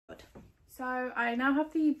So I now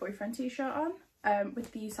have the boyfriend t-shirt on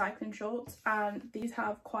with the cycling shorts, and these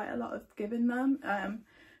have quite a lot of give in them,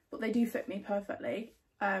 but they do fit me perfectly.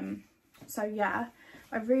 So yeah,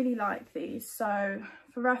 I really like these. So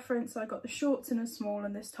for reference, I got the shorts in a small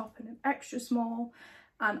and this top in an extra small,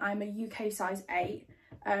 and I'm a UK size 8.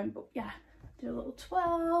 But yeah, do a little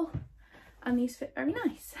twirl and these fit very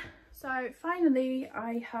nice. So finally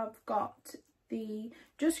I have got the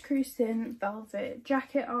Just Cruising velvet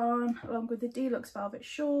jacket on, along with the Deluxe velvet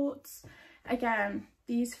shorts. Again,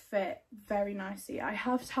 these fit very nicely. I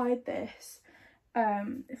have tied this.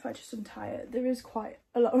 If I just untie it, there is quite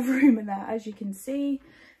a lot of room in there, as you can see.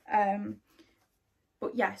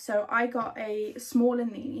 But yeah, so I got a small in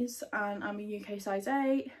these, and I'm a UK size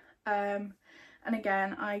 8. And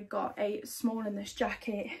again, I got a small in this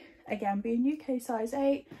jacket, again being UK size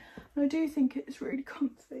 8. And I do think it's really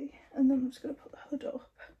comfy. And then I'm just going to put the hood up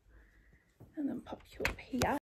and then pop you up here.